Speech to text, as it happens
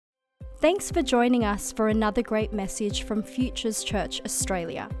Thanks for joining us for another great message from Futures Church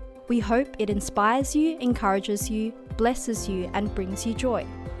Australia. We hope it inspires you, encourages you, blesses you, and brings you joy.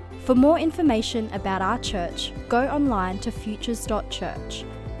 For more information about our church, go online to futures.church.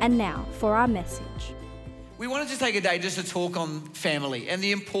 And now for our message. We wanted to take a day just to talk on family and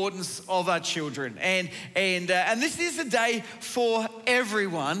the importance of our children. And this is a day for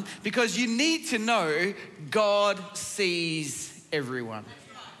everyone because you need to know God sees everyone.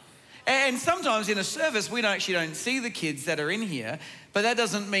 And sometimes in a service, we actually don't see the kids that are in here, but that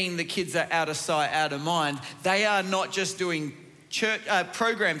doesn't mean the kids are out of sight, out of mind. They are not just doing church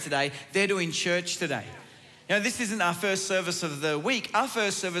program today, they're doing church today. You know, this isn't our first service of the week. Our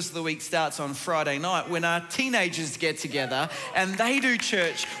first service of the week starts on Friday night when our teenagers get together and they do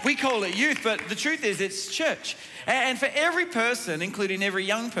church. We call it youth, but the truth is it's church. And for every person, including every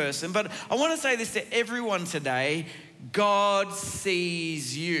young person, but I want to say this to everyone today, God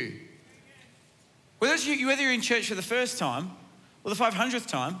sees you. Whether you're in church for the first time or the 500th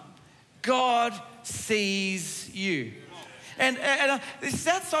time, God sees you. And this is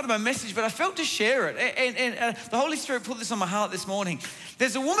outside of my message, but I felt to share it. And the Holy Spirit put this on my heart this morning.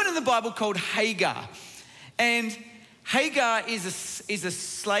 There's a woman in the Bible called Hagar. And Hagar is a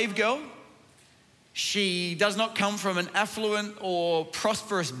slave girl. She does not come from an affluent or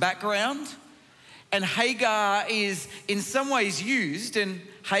prosperous background. And Hagar is in some ways used, and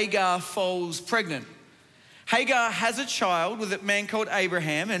Hagar falls pregnant. Hagar has a child with a man called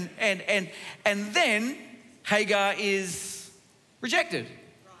Abraham, and then Hagar is rejected.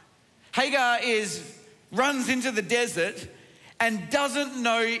 Hagar runs into the desert and doesn't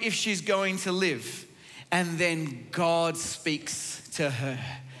know if she's going to live. And then God speaks to her.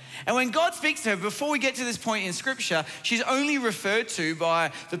 And when God speaks to her, before we get to this point in scripture, she's only referred to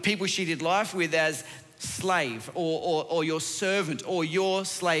by the people she did life with as slave or your servant or your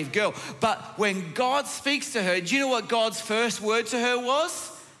slave girl. But when God speaks to her, do you know what God's first word to her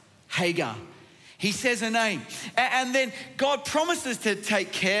was? Hagar. He says her name. And then God promises to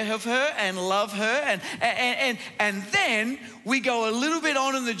take care of her and love her. And then we go a little bit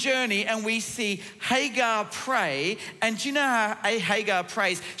on in the journey and we see Hagar pray. And do you know how Hagar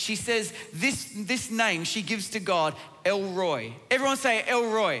prays? She says this name she gives to God, El Roi. Everyone say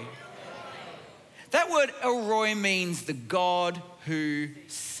El Roi. That word El Roi means the God who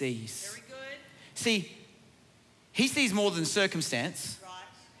sees. Very good. See, he sees more than circumstance.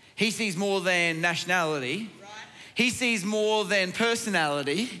 He sees more than nationality. Right. He sees more than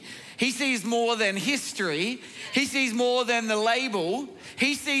personality. He sees more than history. He sees more than the label.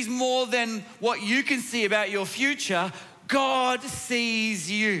 He sees more than what you can see about your future. God sees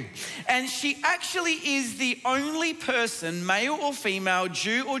you. And she actually is the only person, male or female,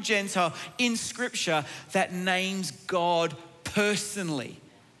 Jew or Gentile, in Scripture that names God personally.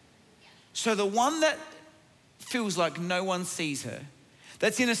 So the one that feels like no one sees her,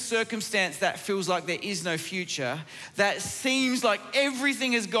 that's in a circumstance that feels like there is no future, that seems like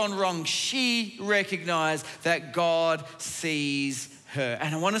everything has gone wrong, she recognized that God sees her.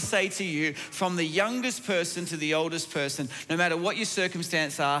 And I want to say to you, from the youngest person to the oldest person, no matter what your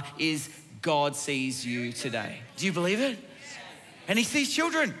circumstance are, is God sees you today. Do you believe it? And he sees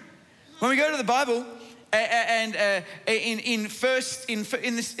children. When we go to the Bible, and in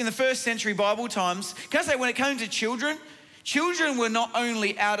the first century Bible times, can I say when it came to children were not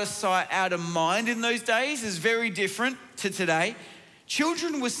only out of sight, out of mind in those days, is very different to today.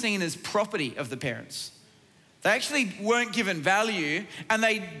 Children were seen as property of the parents. They actually weren't given value, and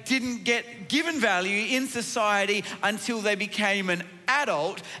they didn't get given value in society until they became an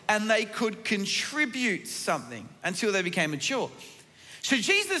adult and they could contribute something until they became mature. So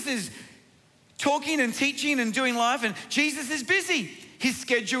Jesus is talking and teaching and doing life, and Jesus is busy. His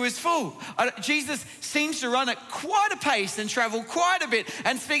schedule is full. Jesus seems to run at quite a pace and travel quite a bit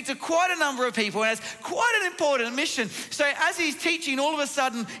and speak to quite a number of people and has quite an important mission. So as he's teaching, all of a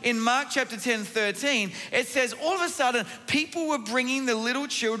sudden in Mark chapter 10:13, it says all of a sudden people were bringing the little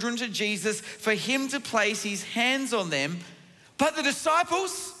children to Jesus for him to place his hands on them. But the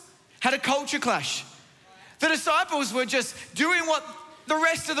disciples had a culture clash. The disciples were just doing what the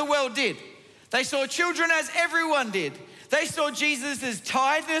rest of the world did. They saw children as everyone did. They saw Jesus'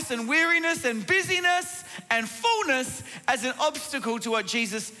 tiredness and weariness and busyness and fullness as an obstacle to what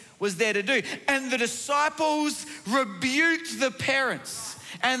Jesus was there to do. And the disciples rebuked the parents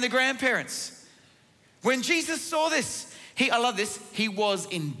and the grandparents. When Jesus saw this, I love this, he was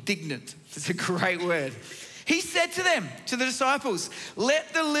indignant. It's a great word. He said to them, to the disciples,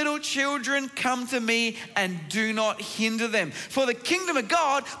 "Let the little children come to me and do not hinder them. For the kingdom of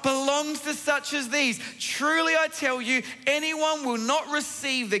God belongs to such as these. Truly I tell you, anyone who will not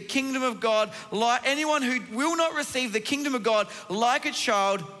receive the kingdom of God like a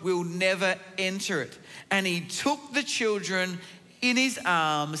child will never enter it." And he took the children in his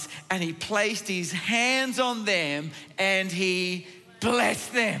arms and he placed his hands on them and he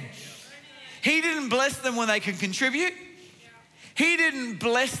blessed them. He didn't bless them when they could contribute. He didn't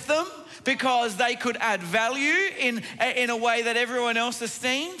bless them because they could add value in a way that everyone else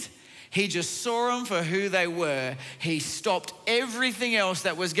esteemed. He just saw them for who they were. He stopped everything else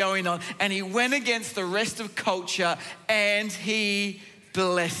that was going on and he went against the rest of culture and he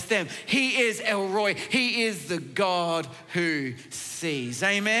blessed them. He is El Roy. He is the God who sees.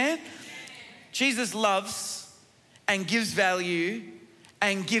 Amen? Jesus loves and gives value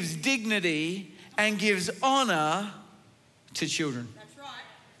and gives dignity and gives honor to children. That's right.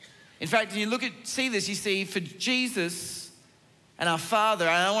 In fact, when you see this, you see for Jesus and our Father,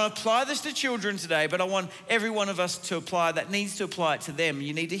 and I want to apply this to children today, but I want every one of us to apply that needs to apply it to them.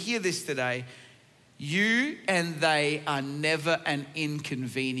 You need to hear this today. You and they are never an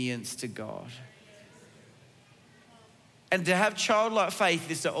inconvenience to God. And to have childlike faith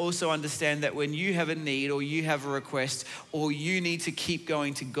is to also understand that when you have a need or you have a request or you need to keep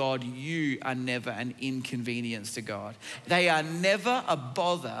going to God, you are never an inconvenience to God. They are never a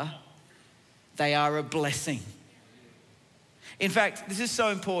bother. They are a blessing. In fact, this is so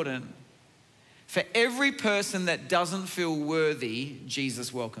important. For every person that doesn't feel worthy,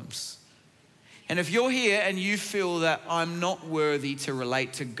 Jesus welcomes. And if you're here and you feel that I'm not worthy to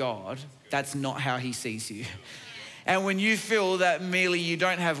relate to God, that's not how he sees you. And when you feel that merely you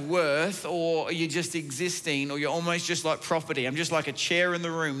don't have worth or you're just existing or you're almost just like property, I'm just like a chair in the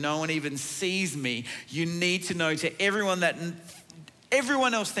room, no one even sees me, you need to know to everyone that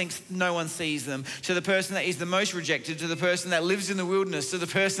everyone else thinks no one sees them, to the person that is the most rejected, to the person that lives in the wilderness, to the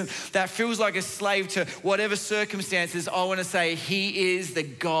person that feels like a slave to whatever circumstances, I want to say he is the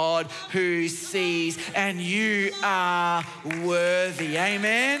God who sees and you are worthy.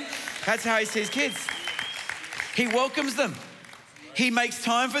 Amen? That's how he sees kids. He welcomes them. He makes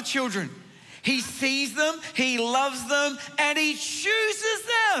time for children. He sees them, he loves them, and he chooses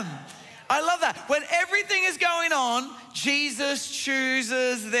them. I love that. When everything is going on, Jesus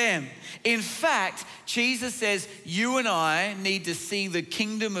chooses them. In fact, Jesus says you and I need to see the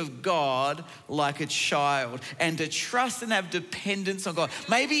kingdom of God like a child and to trust and have dependence on God.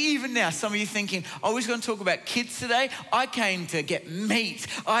 Maybe even now, some of you thinking, I was going to talk about kids today. I came to get meat.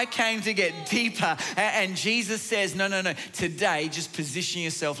 I came to get deeper. And Jesus says, no. Today, just position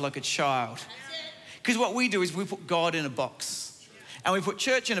yourself like a child. Because what we do is we put God in a box. And we put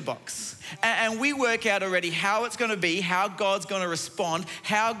church in a box. And we work out already how it's going to be, how God's going to respond,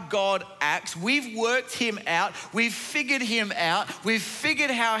 how God acts. We've worked him out. We've figured him out. We've figured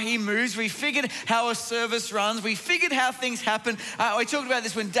how he moves. We figured how a service runs. We figured how things happen. We talked about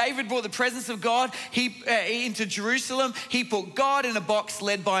this when David brought the presence of God into Jerusalem. He put God in a box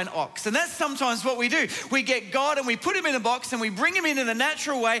led by an ox. And that's sometimes what we do. We get God and we put him in a box and we bring him in a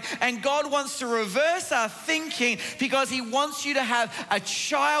natural way. And God wants to reverse our thinking because he wants you to have a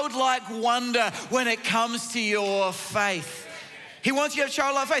childlike wonder when it comes to your faith. He wants you to have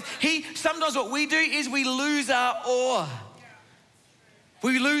childlike faith. Sometimes what we do is we lose our awe.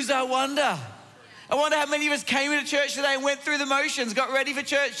 We lose our wonder. I wonder how many of us came into church today and went through the motions, got ready for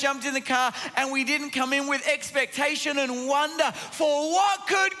church, jumped in the car, and we didn't come in with expectation and wonder for what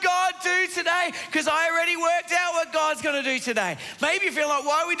could God do today? Because I already worked out what God's going to do today. Maybe you feel like,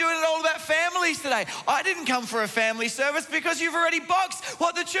 why are we doing it all about families today? I didn't come for a family service because you've already boxed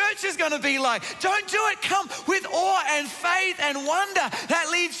what the church is going to be like. Don't do it. Come with awe and faith and wonder that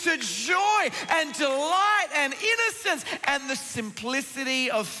leads to joy and delight and innocence and the simplicity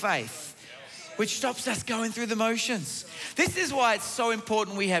of faith, which stops us going through the motions. This is why it's so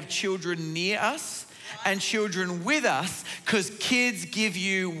important we have children near us and children with us, because kids give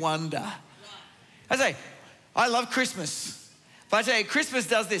you wonder. I say, I love Christmas. But I tell you, Christmas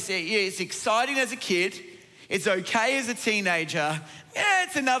does this. It's exciting as a kid. It's okay as a teenager. Yeah,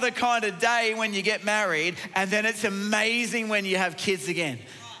 it's another kind of day when you get married. And then it's amazing when you have kids again.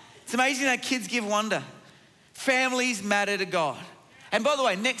 It's amazing how kids give wonder. Families matter to God. And by the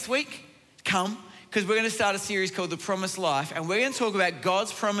way, next week, come, because we're going to start a series called The Promised Life, and we're going to talk about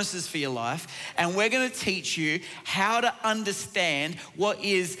God's promises for your life, and we're going to teach you how to understand what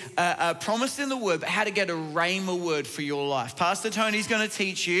is promised in the Word, but how to get a rhema word for your life. Pastor Tony's going to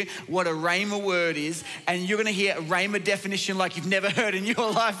teach you what a rhema word is, and you're going to hear a rhema definition like you've never heard in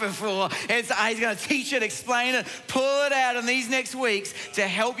your life before. He's going to teach it, explain it, pull it out in these next weeks to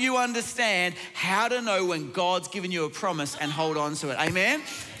help you understand how to know when God's given you a promise and hold on to it. Amen?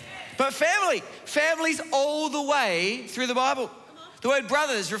 But family's all the way through the Bible. The word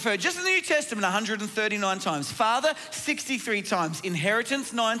brother is referred just in the New Testament 139 times. Father, 63 times.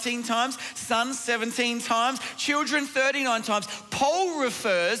 Inheritance, 19 times. Son, 17 times. Children, 39 times. Paul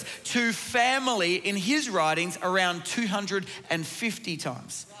refers to family in his writings around 250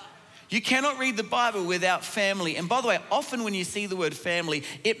 times. You cannot read the Bible without family. And by the way, often when you see the word family,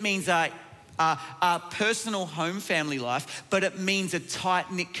 it means a personal home family life, but it means a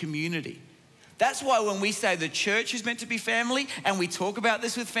tight-knit community. That's why when we say the church is meant to be family, and we talk about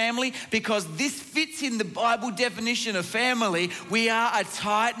this with family, because this fits in the Bible definition of family, we are a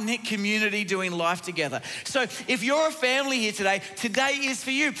tight-knit community doing life together. So if you're a family here today, today is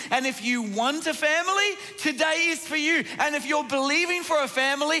for you. And if you want a family, today is for you. And if you're believing for a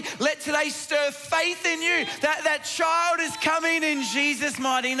family, let today stir faith in you. That child is coming in Jesus'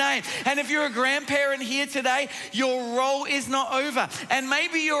 mighty name. And if you're a grandparent here today, your role is not over. And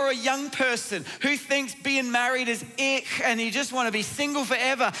maybe you're a young person who thinks being married is ick and you just want to be single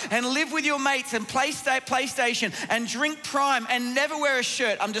forever and live with your mates and play PlayStation and drink Prime and never wear a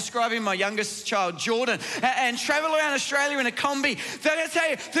shirt. I'm describing my youngest child, Jordan, and travel around Australia in a combi. They're going to tell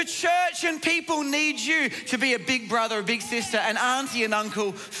you, the church and people need you to be a big brother, a big sister, an auntie and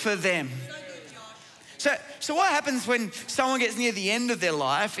uncle for them. So what happens when someone gets near the end of their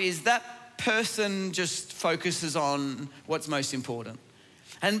life is that person just focuses on what's most important.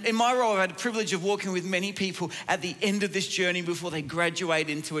 And in my role, I've had the privilege of walking with many people at the end of this journey before they graduate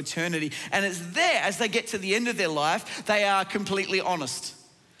into eternity. And it's there, as they get to the end of their life, they are completely honest.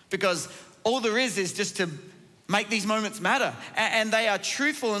 Because all there is just to make these moments matter. And they are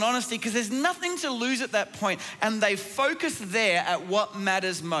truthful and honesty because there's nothing to lose at that point. And they focus there at what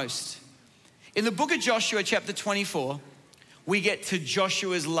matters most. In the book of Joshua, chapter 24, we get to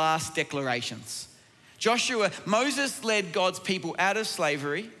Joshua's last declarations. Moses led God's people out of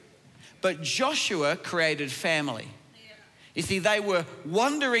slavery, but Joshua created family. You see, they were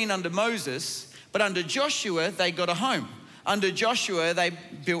wandering under Moses, but under Joshua, they got a home. Under Joshua, they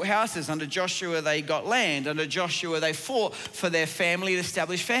built houses. Under Joshua, they got land. Under Joshua, they fought for their family,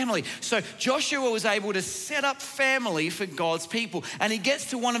 established family. So Joshua was able to set up family for God's people. And he gets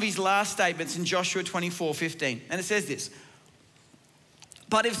to one of his last statements in Joshua 24:15. And it says this: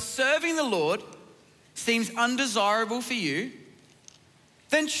 "But if serving the Lord seems undesirable for you,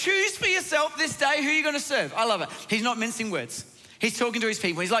 then choose for yourself this day who you're going to serve." I love it. He's not mincing words. He's talking to his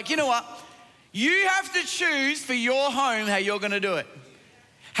people. He's like, you know what? You have to choose for your home how you're going to do it.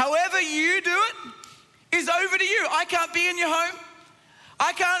 However you do it is over to you. I can't be in your home.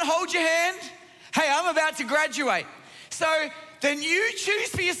 I can't hold your hand. Hey, I'm about to graduate. So then you choose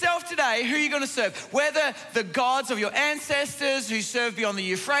for yourself today who you're going to serve. Whether the gods of your ancestors who served beyond the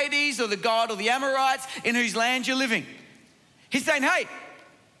Euphrates or the God of the Amorites in whose land you're living. He's saying, hey,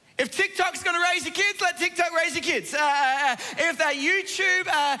 if TikTok's going to raise your kids, let TikTok raise your kids. If that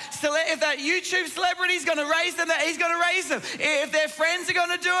YouTube celebrity is going to raise them, he's going to raise them. If their friends are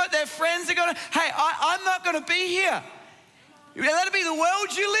going to do it, their friends are going to. Hey, I'm not going to be here. Let it be the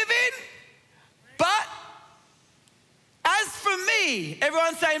world you live in. But as for me,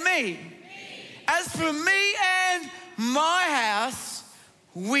 everyone say me. As for me and my house,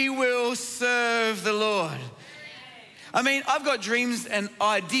 we will serve the Lord. I mean, I've got dreams and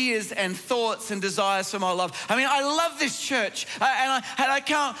ideas and thoughts and desires for my life. I mean, I love this church and I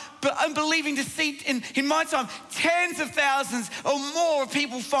can't, but I'm believing to see in my time, tens of thousands or more of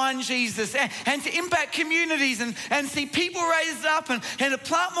people find Jesus and to impact communities and see people raised up and to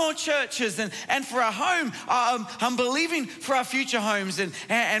plant more churches and for our home. I'm believing for our future homes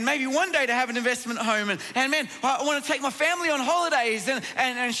and maybe one day to have an investment home. And man, I want to take my family on holidays and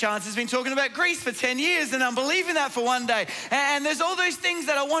Shantz has been talking about Greece for 10 years and I'm believing that for one day. And there's all those things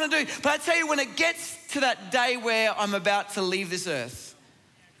that I want to do. But I tell you, when it gets to that day where I'm about to leave this earth,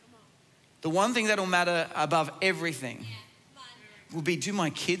 the one thing that'll matter above everything will be, do my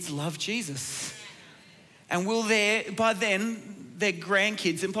kids love Jesus? And will by then, their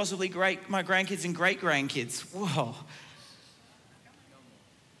grandkids and possibly my grandkids and great-grandkids, whoa,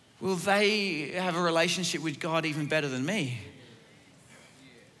 will they have a relationship with God even better than me?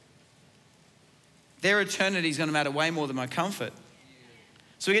 Their eternity is going to matter way more than my comfort.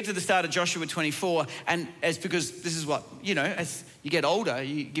 So we get to the start of Joshua 24, and it's because this is what, as you get older,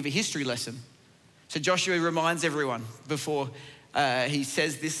 you give a history lesson. So Joshua reminds everyone before he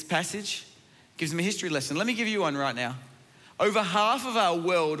says this passage, gives them a history lesson. Let me give you one right now. Over half of our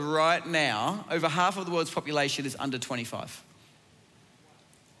world right now, over half of the world's population is under 25.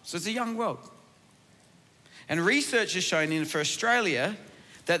 So it's a young world. And research has shown for Australia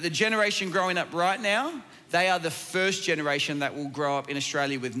that the generation growing up right now, they are the first generation that will grow up in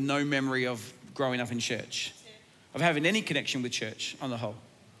Australia with no memory of growing up in church, of having any connection with church on the whole.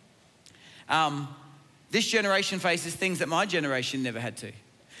 This generation faces things that my generation never had to.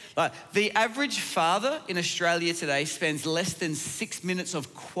 Like the average father in Australia today spends less than 6 minutes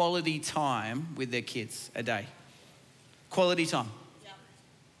of quality time with their kids a day. Quality time. Yep.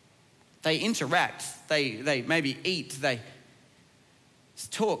 They interact, they maybe eat, they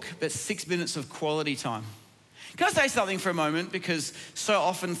talk, but 6 minutes of quality time. Can I say something for a moment? Because so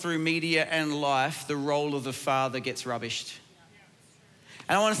often through media and life, the role of the father gets rubbished.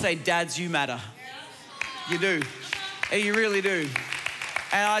 And I want to say, dads, you matter. You do. You really do.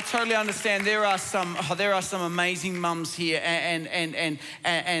 And I totally understand there are some amazing mums here,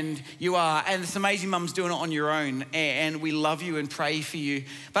 and you are, and there's amazing mums doing it on your own, and we love you and pray for you.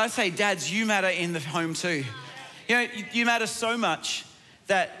 But I say, dads, you matter in the home too. You matter so much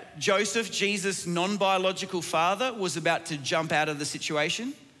that Joseph, Jesus' non-biological father, was about to jump out of the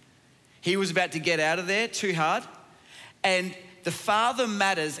situation. He was about to get out of there too hard, and the father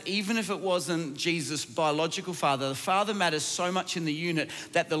matters, even if it wasn't Jesus' biological father. The father matters so much in the unit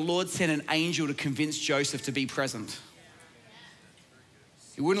that the Lord sent an angel to convince Joseph to be present.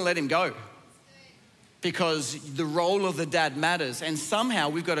 He wouldn't let him go because the role of the dad matters. And somehow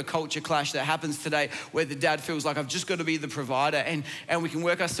we've got a culture clash that happens today where the dad feels like, I've just got to be the provider, and we can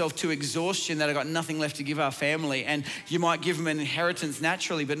work ourselves to exhaustion that I've got nothing left to give our family. And you might give them an inheritance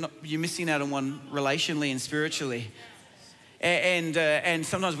naturally, but you're missing out on one relationally and spiritually. And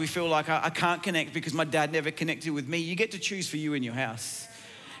sometimes we feel like I can't connect because my dad never connected with me. You get to choose for you in your house.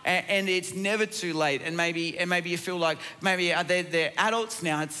 And it's never too late. And maybe you feel like maybe they're adults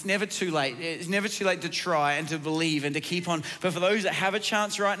now. It's never too late. It's never too late to try and to believe and to keep on. But for those that have a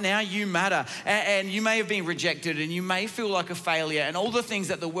chance right now, you matter. And you may have been rejected and you may feel like a failure and all the things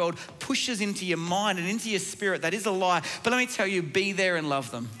that the world pushes into your mind and into your spirit. That is a lie. But let me tell you, be there and love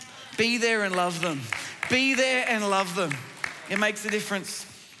them. Be there and love them. Be there and love them. It makes a difference.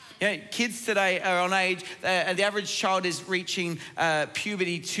 Kids today are on age, the average child is reaching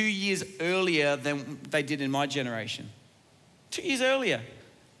puberty 2 years earlier than they did in my generation. 2 years earlier.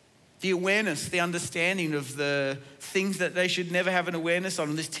 The awareness, the understanding of the things that they should never have an awareness on.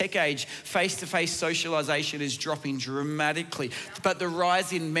 In this tech age, face-to-face socialization is dropping dramatically. But the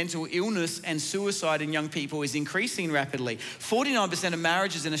rise in mental illness and suicide in young people is increasing rapidly. 49% of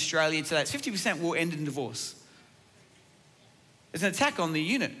marriages in Australia today, 50% will end in divorce. There's an attack on the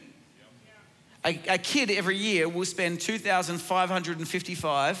unit. A kid every year will spend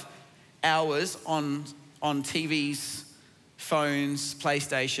 2,555 hours on TVs, phones,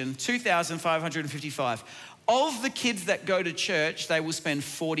 PlayStation, 2,555. Of the kids that go to church, they will spend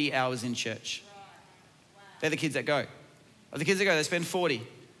 40 hours in church. They're the kids that go. Of the kids that go, they spend 40.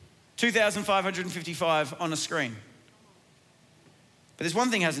 2,555 on a screen. But there's one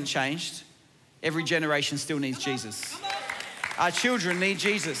thing hasn't changed. Every generation still needs Jesus. Our children need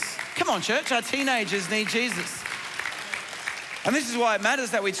Jesus. Come on, church. Our teenagers need Jesus. And this is why it matters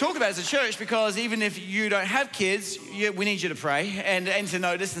that we talk about it as a church, because even if you don't have kids, we need you to pray and to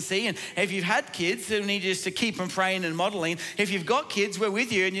notice and see. And if you've had kids, we need you to keep on praying and modeling. If you've got kids, we're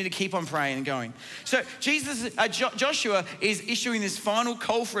with you and you need to keep on praying and going. So Joshua is issuing this final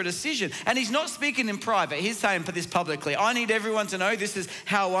call for a decision. And he's not speaking in private. He's saying for this publicly. I need everyone to know this is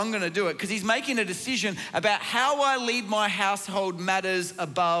how I'm going to do it, because he's making a decision about how I lead my household matters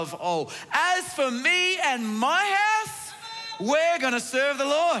above all. As for me and my house, we're going to serve the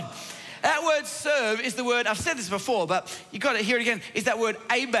Lord. That word serve is the word, I've said this before, but you got to hear it again, is that word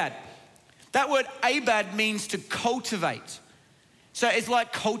abad. That word abad means to cultivate. So it's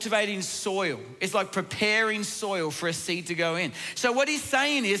like cultivating soil. It's like preparing soil for a seed to go in. So what he's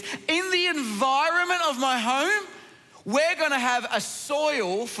saying is, in the environment of my home, we're going to have a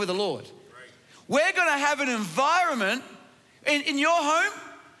soil for the Lord. We're going to have an environment in your home.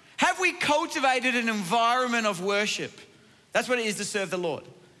 Have we cultivated an environment of worship? That's what it is to serve the Lord.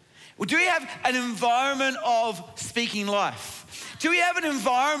 Do we have an environment of speaking life? Do we have an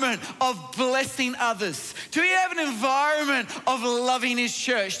environment of blessing others? Do we have an environment of loving his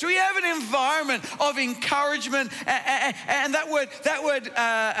church? Do we have an environment of encouragement? And that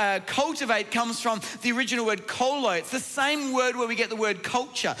word cultivate comes from the original word kolo. It's the same word where we get the word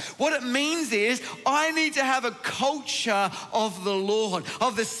culture. What it means is I need to have a culture of the Lord,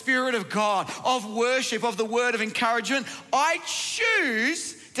 of the Spirit of God, of worship, of the word of encouragement. I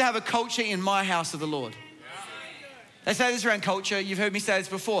choose to have a culture in my house of the Lord. They say this around culture. You've heard me say this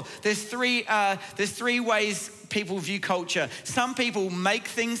before. There's three ways people view culture. Some people make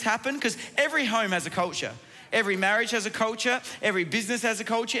things happen because every home has a culture. Every marriage has a culture. Every business has a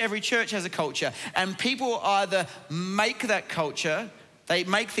culture. Every church has a culture. And people either make that culture, they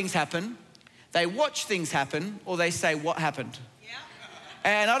make things happen, they watch things happen, or they say, what happened? Yeah.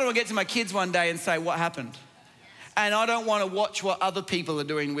 And I don't want to get to my kids one day and say, what happened? And I don't want to watch what other people are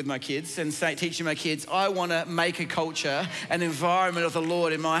doing with my kids and teaching my kids. I want to make a culture, an environment of the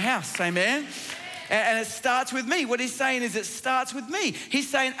Lord in my house. Amen? And it starts with me. What he's saying is it starts with me. He's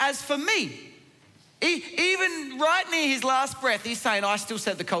saying, as for me, even right near his last breath, he's saying, I still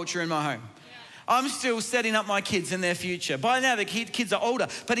set the culture in my home. I'm still setting up my kids and their future. By now, the kids are older,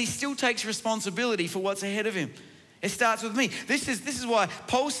 but he still takes responsibility for what's ahead of him. It starts with me. This is why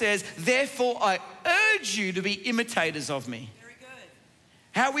Paul says, therefore I urge you to be imitators of me. Very good.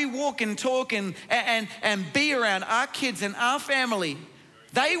 How we walk and talk and be around our kids and our family,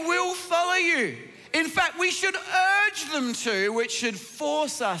 they will follow you. In fact, we should urge them to, which should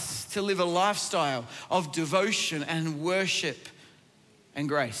force us to live a lifestyle of devotion and worship and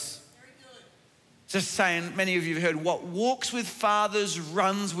grace. Very good. Just saying, many of you have heard, what walks with fathers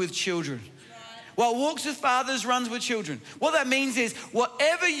runs with children. What walks with fathers runs with children. What that means is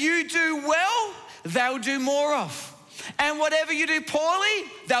whatever you do well, they'll do more of. And whatever you do poorly,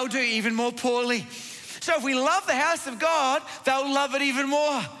 they'll do even more poorly. So if we love the house of God, they'll love it even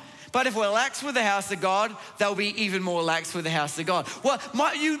more. But if we're lax with the house of God, they'll be even more lax with the house of God. Well,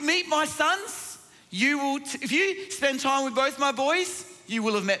 you meet my sons, if you spend time with both my boys, you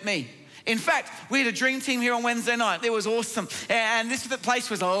will have met me. In fact, we had a dream team here on Wednesday night. It was awesome. And this place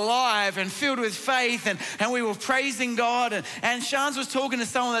was alive and filled with faith. And we were praising God. And Shans was talking to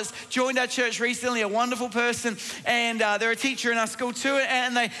someone that's joined our church recently, a wonderful person. And they're a teacher in our school too.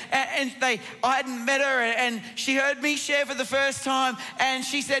 I hadn't met her. And she heard me share for the first time. And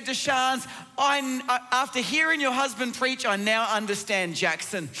she said to Shans, after hearing your husband preach, I now understand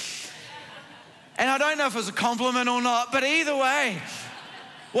Jackson. And I don't know if it was a compliment or not, but either way,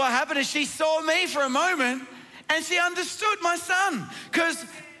 what happened is she saw me for a moment and she understood my son. Because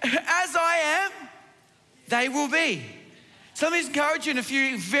as I am, they will be. So let me encourage you in a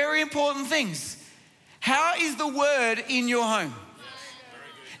few very important things. How is the word in your home?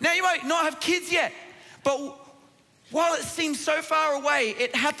 Now, you might not have kids yet, but while it seems so far away,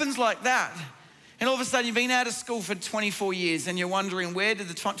 it happens like that. And all of a sudden, you've been out of school for 24 years and you're wondering, where did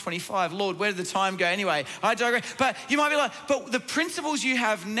the 25, Lord, where did the time go? Anyway, I digress. But you might be like, but the principles you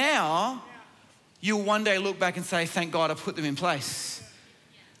have now, you'll one day look back and say, thank God I put them in place.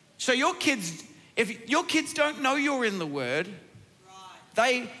 So your kids, if your kids don't know you're in the Word,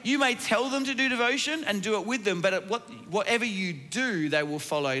 you may tell them to do devotion and do it with them, but whatever you do, they will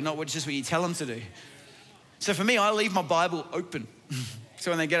follow, not just what you tell them to do. So for me, I leave my Bible open.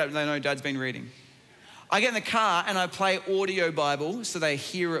 So when they get up, they know Dad's been reading. I get in the car and I play audio Bible so they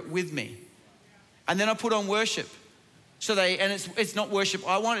hear it with me. And then I put on worship. It's not worship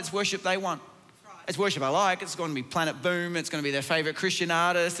I want, it's worship they want. It's worship I like. It's going to be Planet Boom. It's going to be their favorite Christian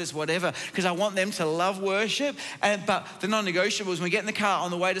artist. It's whatever. Because I want them to love worship. But the non-negotiables, when we get in the car on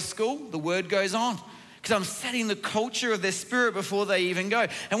the way to school, the word goes on. Because I'm setting the culture of their spirit before they even go.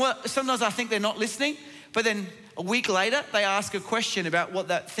 And sometimes I think they're not listening. But then a week later, they ask a question about what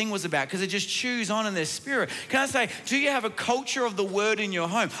that thing was about because it just chews on in their spirit. Can I say, do you have a culture of the word in your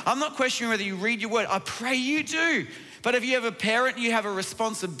home? I'm not questioning whether you read your word. I pray you do. But if you have a parent, you have a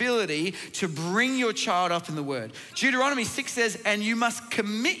responsibility to bring your child up in the word. Deuteronomy 6 says, and you must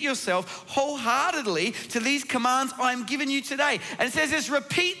commit yourself wholeheartedly to these commands I'm giving you today. And it says this,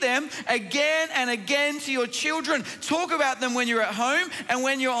 repeat them again and again to your children. Talk about them when you're at home and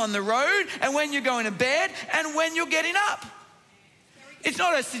when you're on the road and when you're going to bed and when you're getting up. It's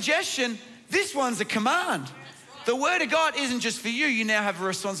not a suggestion. This one's a command. The word of God isn't just for you. You now have a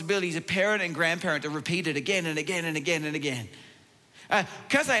responsibility as a parent and grandparent to repeat it again and again and again and again. Can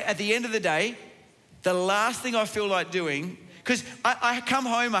I say, at the end of the day, the last thing I feel like doing Because I come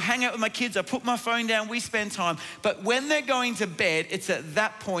home, I hang out with my kids, I put my phone down, we spend time. But when they're going to bed, it's at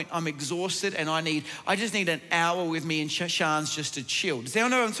that point I'm exhausted and I just need an hour with me and Shan's just to chill. Does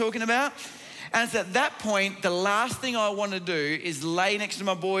anyone know what I'm talking about? And it's at that point, the last thing I want to do is lay next to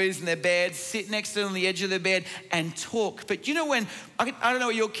my boys in their bed, sit next to them on the edge of their bed and talk. But you know when, I don't know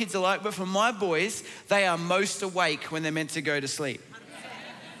what your kids are like, but for my boys, they are most awake when they're meant to go to sleep.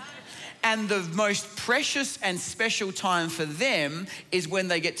 And the most precious and special time for them is when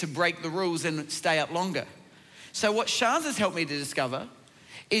they get to break the rules and stay up longer. So what Shans has helped me to discover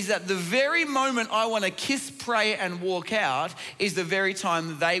is that the very moment I want to kiss, pray, and walk out is the very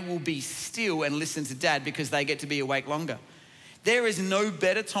time they will be still and listen to Dad because they get to be awake longer. There is no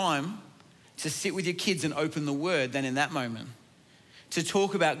better time to sit with your kids and open the Word than in that moment. To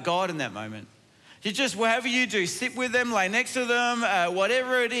talk about God in that moment. You just, whatever you do, sit with them, lay next to them,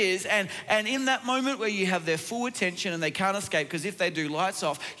 whatever it is. And in that moment where you have their full attention and they can't escape, because if they do lights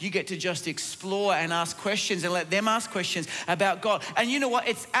off, you get to just explore and ask questions and let them ask questions about God. And you know what?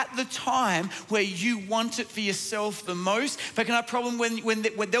 It's at the time where you want it for yourself the most. But can I problem when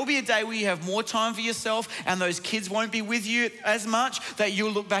there'll be a day where you have more time for yourself and those kids won't be with you as much, that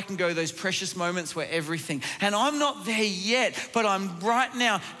you'll look back and go, those precious moments were everything. And I'm not there yet, but I'm right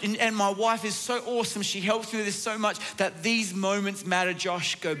now. And my wife is so awesome. She helps me with this so much that these moments matter.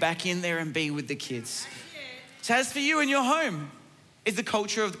 Josh, go back in there and be with the kids. So as for you in your home, is the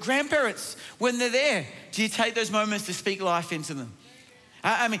culture of the grandparents. When they're there, do you take those moments to speak life into them?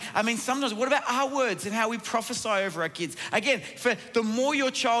 I mean, sometimes, what about our words and how we prophesy over our kids? Again, for the more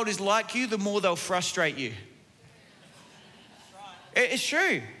your child is like you, the more they'll frustrate you. It's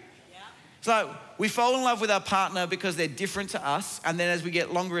true. It's like we fall in love with our partner because they're different to us. And then as we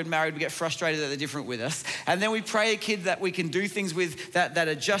get longer and married, we get frustrated that they're different with us. And then we pray a kid that we can do things with that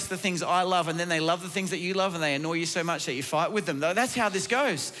are just the things I love. And then they love the things that you love and they annoy you so much that you fight with them. That's how this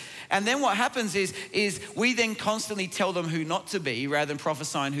goes. And then what happens is we then constantly tell them who not to be rather than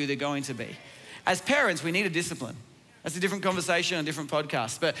prophesying who they're going to be. As parents, we need a discipline. That's a different conversation on a different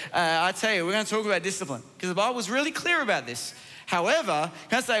podcast. But I tell you, we're going to talk about discipline because the Bible is really clear about this. However,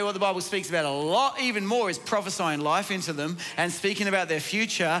 can I say what the Bible speaks about a lot even more is prophesying life into them and speaking about their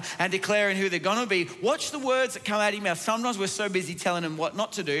future and declaring who they're going to be. Watch the words that come out of your mouth. Sometimes we're so busy telling them what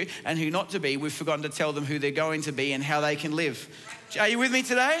not to do and who not to be, we've forgotten to tell them who they're going to be and how they can live. Are you with me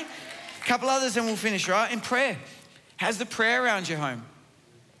today? A couple others and we'll finish, right? In prayer. Has the prayer around your home?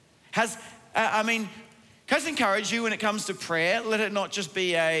 Can I just encourage you when it comes to prayer, let it not just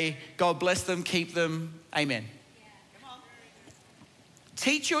be a God bless them, keep them, amen.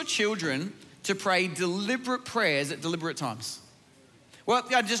 Teach your children to pray deliberate prayers at deliberate times. Well,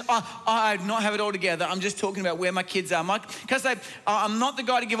 I do not have it all together. I'm just talking about where my kids are. Because I'm not the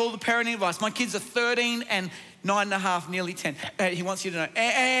guy to give all the parenting advice. My kids are 13 and 9.5, nearly 10. He wants you to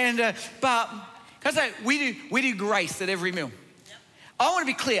know. But because we do grace at every meal. Yep. I want to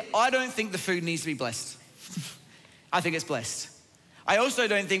be clear. I don't think the food needs to be blessed. I think it's blessed. I also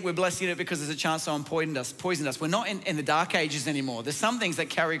don't think we're blessing it because there's a chance someone poisoned us. We're not in the dark ages anymore. There's some things that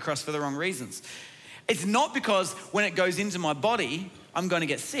carry across for the wrong reasons. It's not because when it goes into my body, I'm going to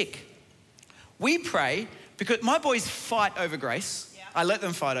get sick. We pray because my boys fight over grace. Yeah. I let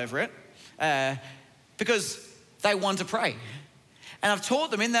them fight over it because they want to pray. And I've taught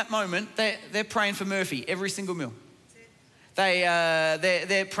them in that moment, they're praying for Murphy every single meal.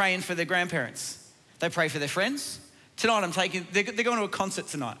 They're praying for their grandparents. They pray for their friends. Tonight they're going to a concert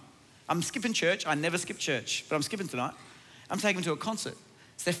tonight. I'm skipping church. I never skip church, but I'm skipping tonight. I'm taking them to a concert.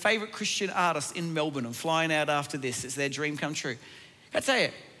 It's their favorite Christian artist in Melbourne. I'm flying out after this. It's their dream come true. I tell you,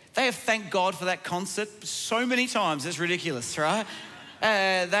 they have thanked God for that concert so many times. It's ridiculous, right?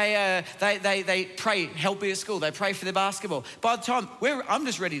 They pray, help me at school. They pray for their basketball. By the time I'm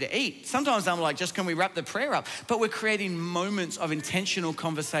just ready to eat. Sometimes I'm like, just can we wrap the prayer up? But we're creating moments of intentional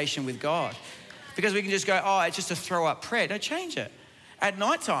conversation with God. Because we can just go, it's just a throw up prayer. Don't change it. At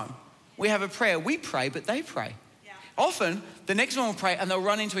nighttime, we have a prayer. We pray, but they pray. Yeah. Often, the next one will pray and they'll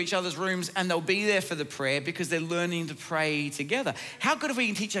run into each other's rooms and they'll be there for the prayer because they're learning to pray together. How good if we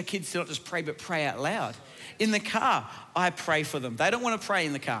can teach our kids to not just pray, but pray out loud? In the car, I pray for them. They don't want to pray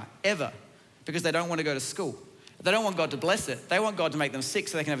in the car, ever, because they don't want to go to school. They don't want God to bless it. They want God to make them sick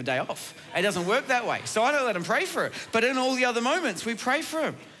so they can have a day off. It doesn't work that way. So I don't let them pray for it. But in all the other moments, we pray for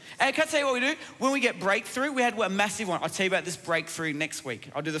them. And can I tell you what we do? When we get breakthrough, we had a massive one. I'll tell you about this breakthrough next week.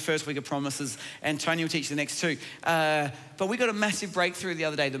 I'll do the first week of promises and Tony will teach the next two. But we got a massive breakthrough the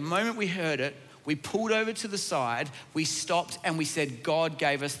other day. The moment we heard it, We pulled over to the side, we stopped and we said, God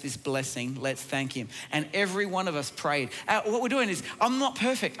gave us this blessing, let's thank him. And every one of us prayed. What we're doing is, I'm not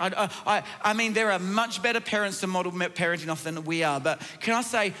perfect. I mean, there are much better parents to model parenting off than we are, but can I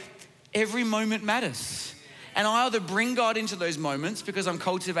say, every moment matters. And I either bring God into those moments because I'm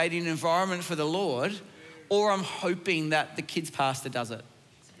cultivating an environment for the Lord, or I'm hoping that the kids pastor does it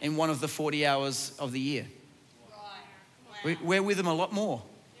in one of the 40 hours of the year. We're with them a lot more.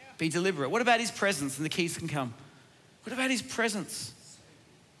 Be deliberate. What about his presence? And the keys can come. What about his presence?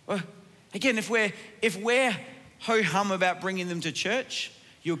 Well, again, if we're ho-hum about bringing them to church,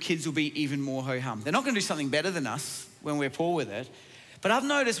 your kids will be even more ho-hum. They're not going to do something better than us when we're poor with it. But I've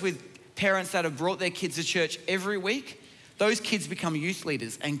noticed with parents that have brought their kids to church every week, those kids become youth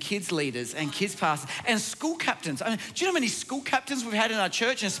leaders and kids pastors and school captains. I mean, do you know how many school captains we've had in our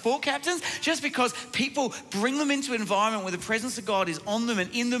church and sport captains? Just because people bring them into an environment where the presence of God is on them and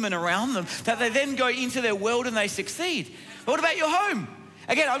in them and around them, that they then go into their world and they succeed. But what about your home?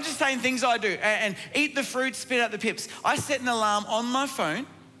 Again, I'm just saying things I do. And eat the fruit, spit out the pips. I set an alarm on my phone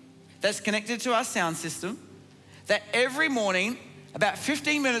that's connected to our sound system that every morning, about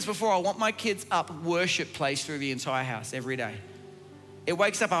 15 minutes before I want my kids up, worship plays through the entire house every day. It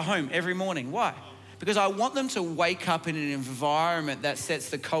wakes up our home every morning. Why? Because I want them to wake up in an environment that sets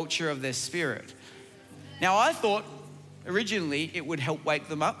the culture of their spirit. Now, I thought originally it would help wake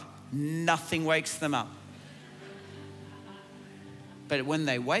them up. Nothing wakes them up. But when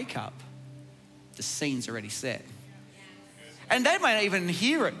they wake up, the scene's already set. And they may not even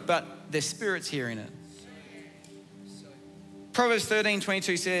hear it, but their spirit's hearing it. Proverbs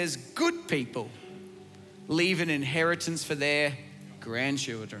 13:22 says, good people leave an inheritance for their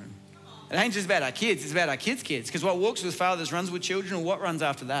grandchildren. It ain't just about our kids, it's about our kids' kids. Because what walks with fathers runs with children, or what runs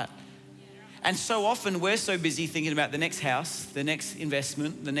after that? And so often we're so busy thinking about the next house, the next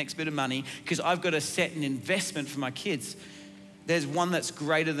investment, the next bit of money, because I've got to set an investment for my kids. There's one that's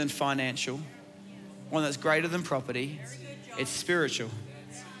greater than financial, one that's greater than property. It's spiritual.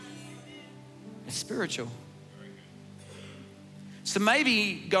 It's spiritual. So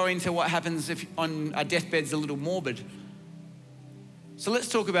maybe going to what happens if on our deathbed's a little morbid. So let's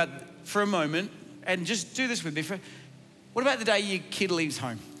talk about for a moment, and just do this with me. What about the day your kid leaves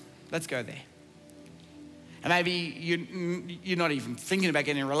home? Let's go there. And maybe you're not even thinking about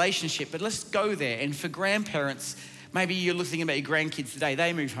getting a relationship, but let's go there. And for grandparents, maybe you're thinking about your grandkids today,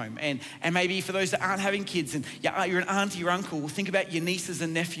 they move home. And maybe for those that aren't having kids and you're an auntie or uncle, think about your nieces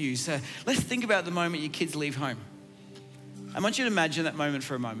and nephews. Let's think about the moment your kids leave home. I want you to imagine that moment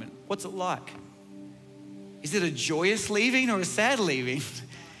for a moment. What's it like? Is it a joyous leaving or a sad leaving?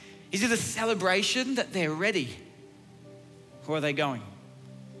 Is it a celebration that they're ready? Or are they going?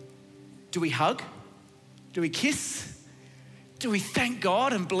 Do we hug? Do we kiss? Do we thank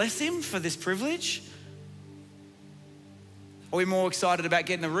God and bless him for this privilege? Are we more excited about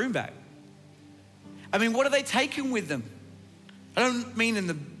getting the room back? I mean, what are they taking with them? I don't mean in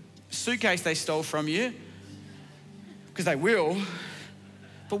the suitcase they stole from you, because they will.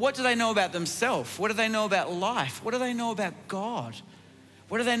 But what do they know about themselves? What do they know about life? What do they know about God?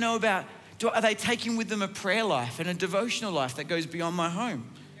 What do they know about, are they taking with them a prayer life and a devotional life that goes beyond my home?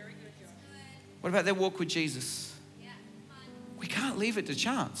 What about their walk with Jesus? We can't leave it to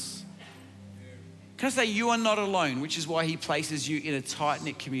chance. Can I say you are not alone, which is why he places you in a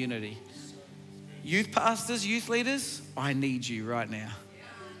tight-knit community. Youth pastors, youth leaders, I need you right now.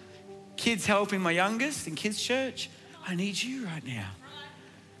 Kids helping my youngest in kids' church, I need you right now.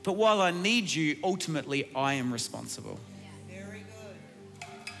 But while I need you, ultimately, I am responsible. Very good.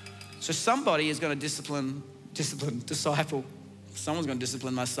 So somebody is going to disciple. Someone's going to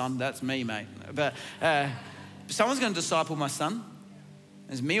discipline my son. That's me, mate. But someone's going to disciple my son.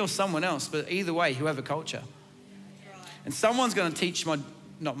 It's me or someone else, but either way, whoever culture. And someone's going to teach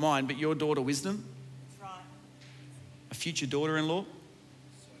not mine, but your daughter wisdom. A future daughter-in-law.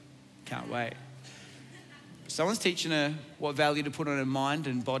 Can't wait. Someone's teaching her what value to put on her mind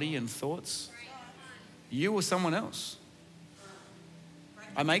and body and thoughts. You or someone else.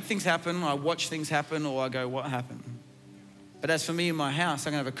 I make things happen, I watch things happen, or I go, what happened? But as for me in my house,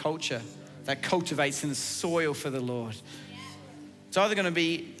 I'm going to have a culture that cultivates in the soil for the Lord. It's either going to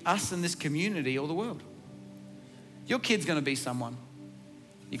be us in this community or the world. Your kid's going to be someone.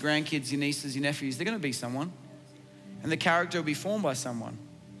 Your grandkids, your nieces, your nephews, they're going to be someone. And the character will be formed by someone.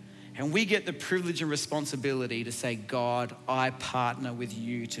 And we get the privilege and responsibility to say, God, I partner with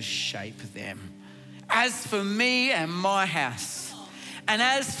you to shape them. As for me and my house, and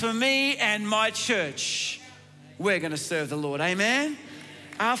as for me and my church, we're going to serve the Lord. Amen?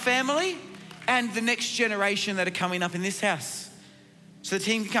 Our family and the next generation that are coming up in this house. so the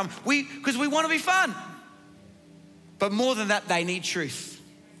team can come. Because we want to be fun. But more than that, they need truth.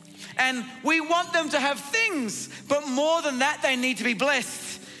 And we want them to have things, but more than that, they need to be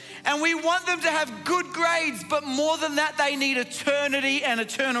blessed. And we want them to have good grades, but more than that, they need eternity and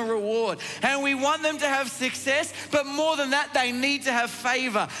eternal reward. And we want them to have success, but more than that, they need to have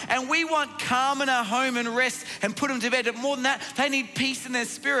favor. And we want calm in our home and rest and put them to bed. But more than that, they need peace in their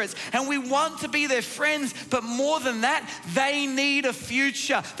spirits. And we want to be their friends, but more than that, they need a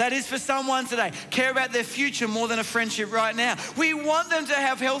future. That is for someone today. Care about their future more than a friendship right now. We want them to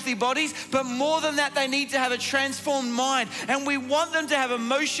have healthy bodies, but more than that, they need to have a transformed mind. And we want them to have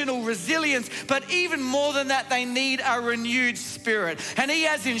emotional resilience, but even more than that, they need a renewed spirit. And He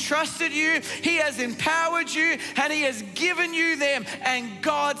has entrusted you, He has empowered you, and He has given you them. And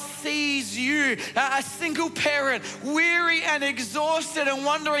God sees you, a single parent, weary and exhausted and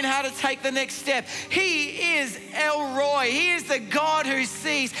wondering how to take the next step. He is El Roy. He is the God who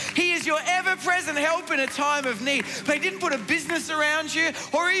sees. He is your ever-present help in a time of need. But He didn't put a business around you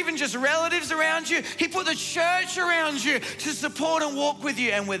or even just relatives around you. He put the church around you to support and walk with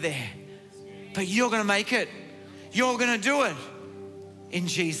you, and we're there. But you're going to make it. You're going to do it in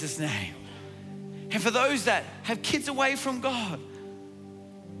Jesus' name. And for those that have kids away from God,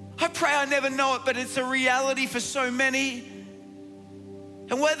 I pray I never know it, but it's a reality for so many.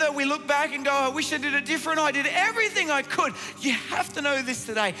 And whether we look back and go, I wish I did it different, I did everything I could, you have to know this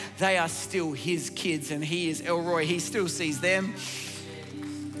today. They are still His kids, and He is El Roy. He still sees them.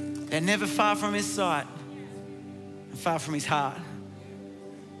 They're never far from His sight and far from His heart.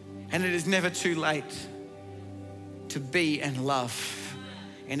 And it is never too late to be and love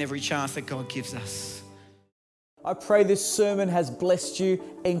in every chance that God gives us. I pray this sermon has blessed you,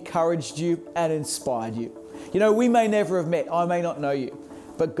 encouraged you, and inspired you. You know, we may never have met, I may not know you,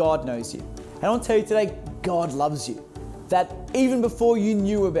 but God knows you. And I want to tell you today, God loves you. That even before you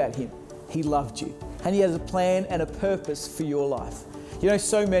knew about Him, He loved you. And He has a plan and a purpose for your life. You know,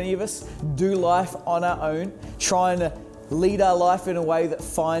 so many of us do life on our own, trying to lead our life in a way that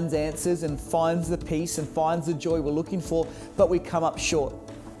finds answers and finds the peace and finds the joy we're looking for, but we come up short.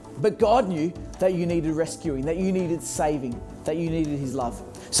 But God knew that you needed rescuing, that you needed saving, that you needed His love.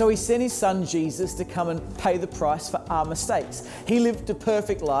 So He sent His Son Jesus to come and pay the price for our mistakes. He lived a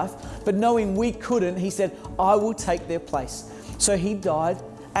perfect life, but knowing we couldn't, He said, I will take their place. So He died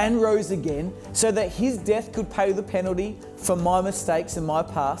and rose again so that His death could pay the penalty for my mistakes and my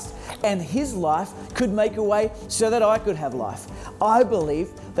past, and His life could make a way so that I could have life. I believe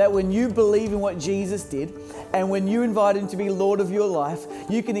that when you believe in what Jesus did and when you invite Him to be Lord of your life,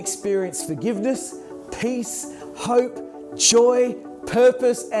 you can experience forgiveness, peace, hope, joy,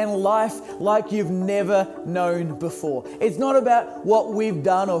 purpose, and life like you've never known before. It's not about what we've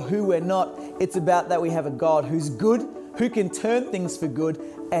done or who we're not. It's about that we have a God who's good, who can turn things for good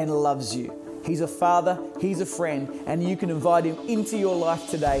and loves you. He's a father, He's a friend, and you can invite Him into your life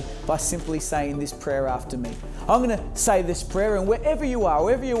today by simply saying this prayer after me. I'm going to say this prayer, and wherever you are,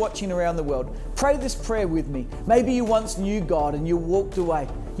 wherever you're watching around the world, pray this prayer with me. Maybe you once knew God and you walked away.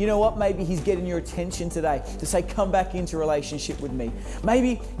 You know what? Maybe He's getting your attention today to say, come back into relationship with me.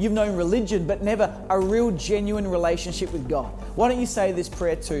 Maybe you've known religion, but never a real genuine relationship with God. Why don't you say this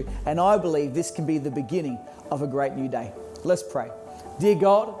prayer too? And I believe this can be the beginning of a great new day. Let's pray. Dear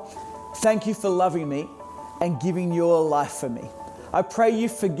God, thank You for loving me and giving Your life for me. I pray You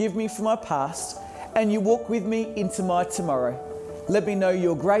forgive me for my past and You walk with me into my tomorrow. Let me know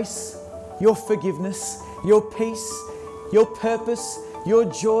Your grace, Your forgiveness, Your peace, Your purpose, Your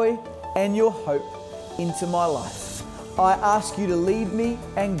joy, and Your hope into my life. I ask You to lead me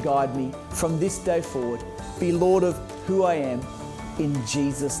and guide me from this day forward. Be Lord of who I am. In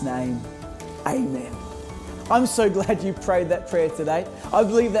Jesus' name, amen. I'm so glad you prayed that prayer today. I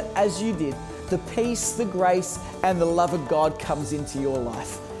believe that as you did, the peace, the grace, and the love of God comes into your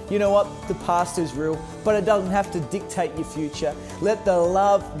life. You know what? The past is real, but it doesn't have to dictate your future. Let the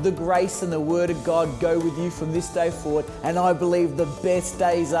love, the grace, and the Word of God go with you from this day forward, and I believe the best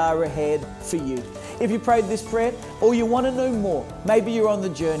days are ahead for you. If you prayed this prayer or you want to know more, maybe you're on the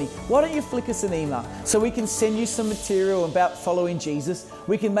journey, why don't you flick us an email so we can send you some material about following Jesus.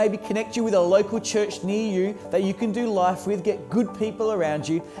 We can maybe connect you with a local church near you that you can do life with, get good people around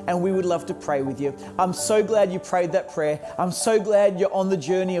you, and we would love to pray with you. I'm so glad you prayed that prayer. I'm so glad you're on the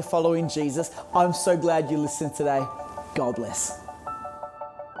journey of following Jesus. I'm so glad you listened today. God bless.